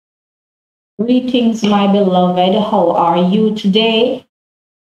Greetings, my beloved. How are you today?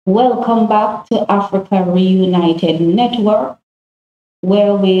 Welcome back to Africa Reunited Network,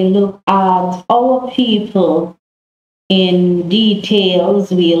 where we look at our people in details.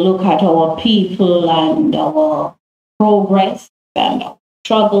 We look at our people and our progress and our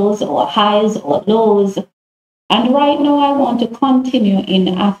struggles, our highs, our lows. And right now, I want to continue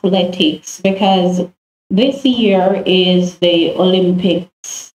in athletics because this year is the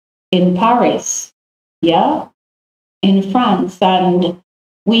Olympics in Paris, yeah, in France. And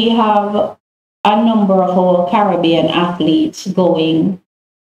we have a number of our Caribbean athletes going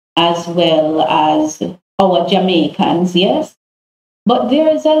as well as our Jamaicans, yes. But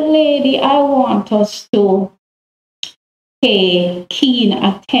there is a lady I want us to pay keen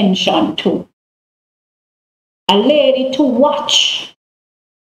attention to, a lady to watch.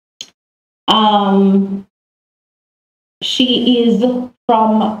 She is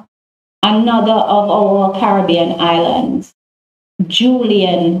from another of our Caribbean islands,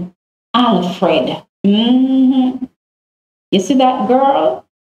 Julien Afred. You see that girl?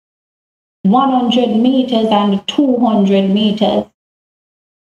 100 meters and 200 meters.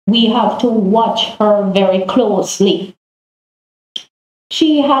 We have to watch her very closely.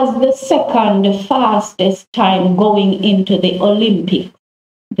 She has the second fastest time going into the Olympics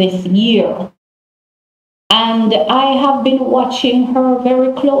this year. And I have been watching her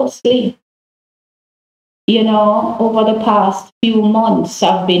very closely. You know, over the past few months,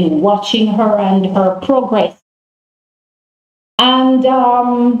 I've been watching her and her progress. And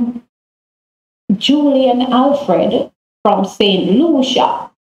Julien Afred from St.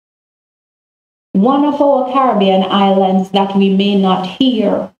 Lucia, one of our Caribbean islands that we may not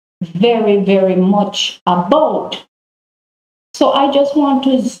hear very, very much about. So I just want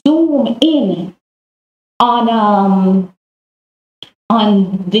to zoom in on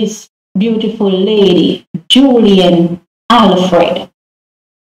this beautiful lady, Julien Afred.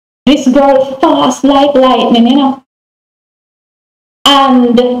 This girl fast like lightning, you know.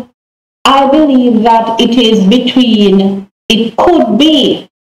 And I believe that it could be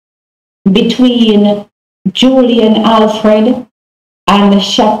between Julien Afred and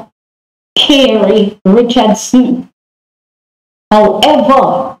Shaccarri Richardson.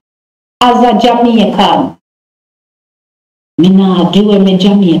 However, as a Jamaican, me nah do me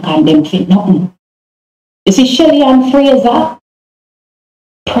Jamaican them fit nothing. You see Shelly and Fraser,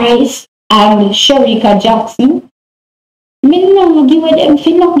 Price and Shericka Jackson, me nah give them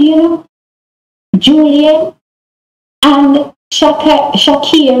fit nothing, you know. Julien and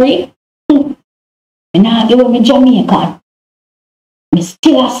Shaccarri, me nah give me Jamaican. Me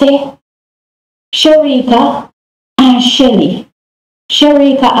still a say Shericka and Shelly.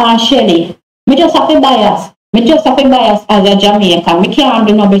 Shericka and Shelly. Me just have a bias. Me just have a bias as a Jamaican. Me can't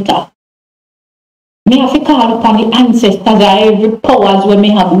do no better. Me have to call upon the ancestors of every powers when me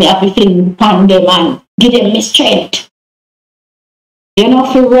have to feel upon them and give them me strength. You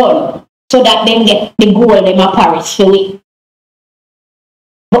know, to run so that they get the goal in my Paris for it.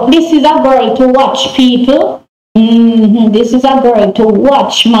 But this is a girl to watch, people. This is a girl to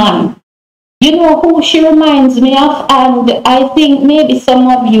watch, man. You know who she reminds me of? And I think maybe some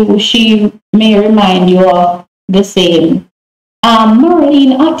of you, she may remind you of the same.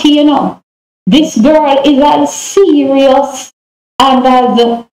 Merlene Ottey, you know. This girl is as serious and as,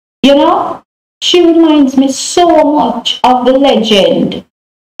 you know, she reminds me so much of the legend,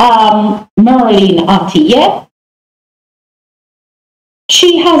 Merlene Ottey, yeah?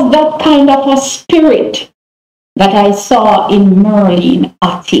 She has that kind of a spirit that I saw in Merlene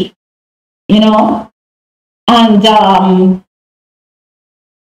Ottey. You know, and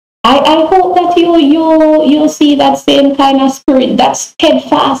I hope that you see that same kind of spirit, that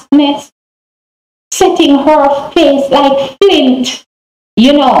steadfastness, setting her face like flint,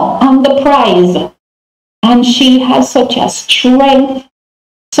 you know, on the prize. And she has such a strength,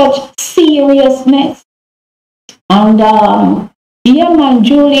 such seriousness. And yeah, man,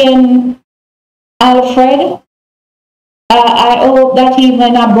 Julien Afred. I hope that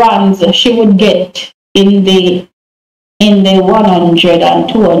even a bronze she would get in the 100 and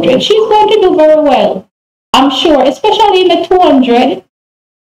 200. She's going to do very well, I'm sure, especially in the 200.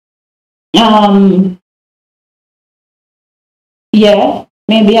 Yeah,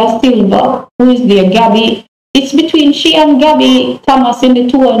 maybe a silver. Who is there? Gabby. It's between she and Gabby Thomas in the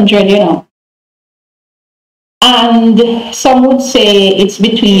 200, you know. And some would say it's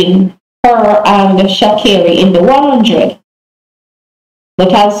between her and Shaccarri in the 100.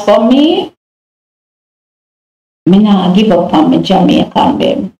 But as for me nah give up on my Jamaican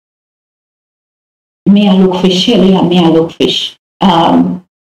them. Me I look for Shelly and me I look for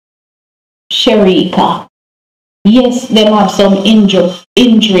Shericka. Yes, they have some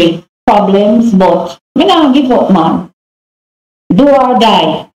injury problems, but me not give up, man. Do or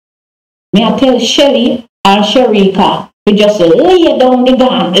die. Me I tell Shelly and Shericka, we just lay down the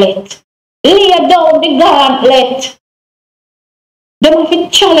gauntlet. Lay down the gauntlet. Them have to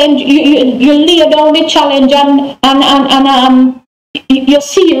challenge you lay down the challenge and you're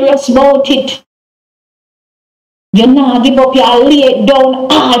serious about it. You not give up, you lay it down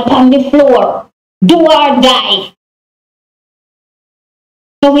all on the floor. Do or die.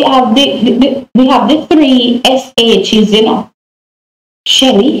 So we have the three SHs, you know.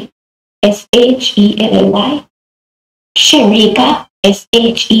 Shelly, Shelly, Shericka,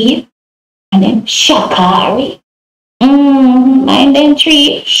 SHE, and then Shaccarri. And then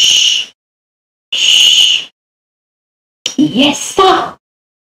three. Shh. Shh. Yes, sir.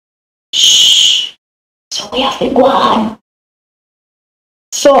 Shh. So we have to go on.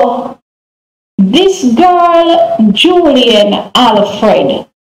 So this girl, Julien Afred,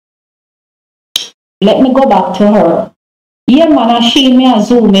 let me go back to her. Yeah, man, she me a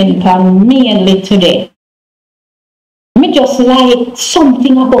zoom in on mainly today. Me just like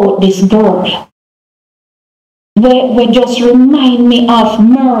something about this girl. Where just remind me of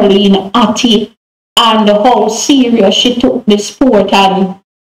Merlene, Ottey, and how serious she took the sport, and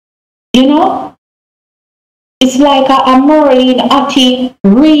you know, it's like a Merlene, Ottey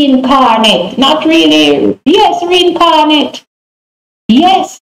reincarnate. Not really, yes, reincarnate.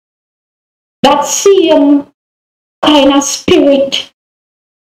 Yes, that same kind of spirit,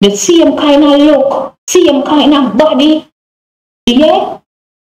 the same kind of look, same kind of body. Yeah.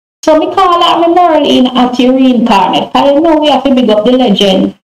 So me call her Merlene Ottey reincarnate. I know we have to big up the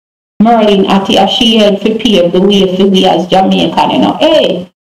legend Merlene Ottey, as she helped to pave the way for we as Jamaican, you know.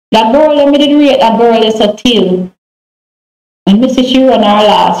 Hey, that girl, me did rate that girl is a till. And me see she run her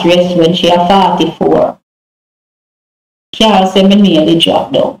last race when she was 44. Can't say me nearly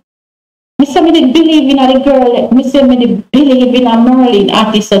dropped down. Me say me did believe in the girl. Me say me did believe in a Merlene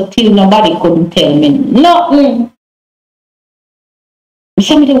Ottey so till nobody couldn't tell me nothing. Me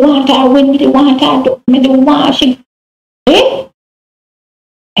say me did want her win, me did want her do, me did want she. Eh?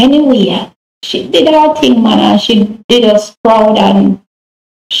 Anyway, she did her thing, man, and she did us proud, and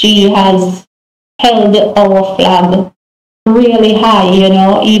she has held our flag really high, you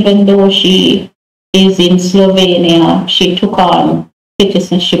know, even though she is in Slovenia. She took on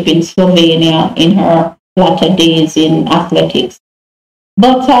citizenship in Slovenia in her latter days in athletics.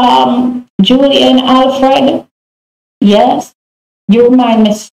 But Julien Afred, yes, you remind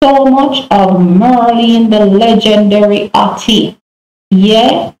me so much of Merlene, the legendary Ottey.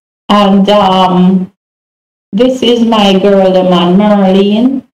 Yeah, and this is my girl, the man,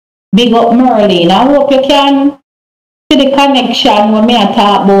 Merlene. Big up Merlene. I hope you can see the connection when me I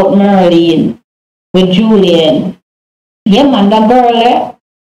talk about Merlene with Julien. Yeah, man, that girl,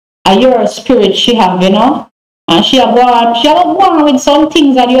 your spirit she have, you know, and she have gone with some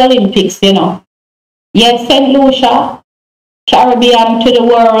things at the Olympics, you know. Yes, St. Lucia, Caribbean to the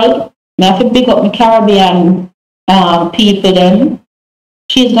world. I have to big up my Caribbean people them.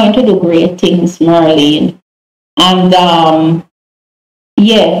 She's going to do great things, Merlene. And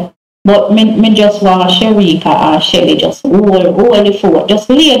yeah, but me just want Shericka and Shelly just hold the fort. Just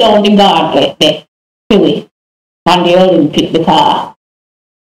lay down the gauntlet there. Anyway, on the Olympic, because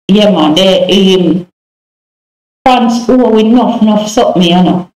yeah, man, they France with enough something, you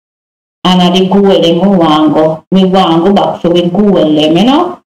know. And at the goal them we want to go back to the goal them, you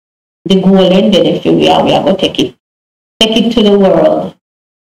know. The goal them then if we are going to take it to the world.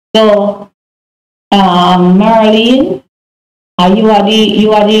 So Merlene, you are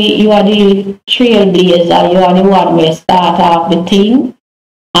the trailblazer, you are the one who start off the thing.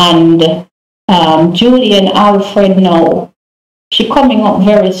 And Julien Afred now, she coming up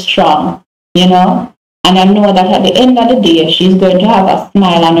very strong, you know. And I know that at the end of the day, she's going to have a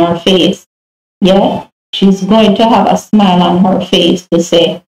smile on her face. Yeah, she's going to have a smile on her face to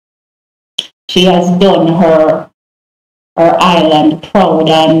say she has done her island proud,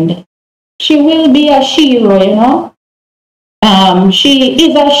 and she will be a hero, you know. She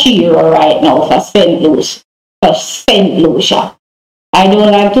is a hero right now for St. Lucia. I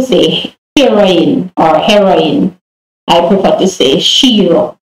don't like to say heroine or heroine. I prefer to say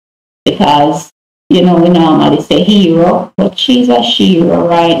hero, because you know we normally say hero, but she's a hero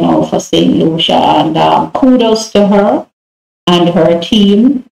right now for St. Lucia, and kudos to her and her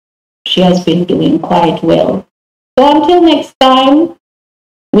team. She has been doing quite well. So until next time,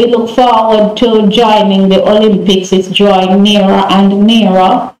 we look forward to joining the Olympics. It's drawing nearer and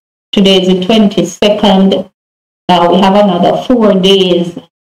nearer. Today is the 22nd. We have another 4 days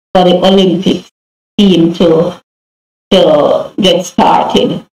for the Olympics team to get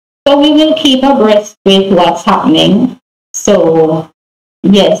started. So we will keep abreast with what's happening. So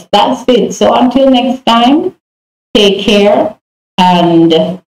yes, that's it. So until next time, take care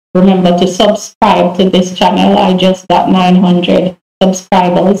and remember to subscribe to this channel. I just got 900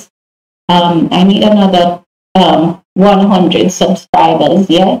 subscribers. I need another 100 subscribers,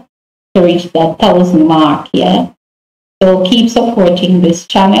 yeah, to reach that 1,000 mark, yeah. So keep supporting this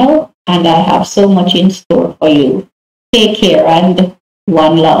channel, and I have so much in store for you. Take care and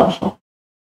one love.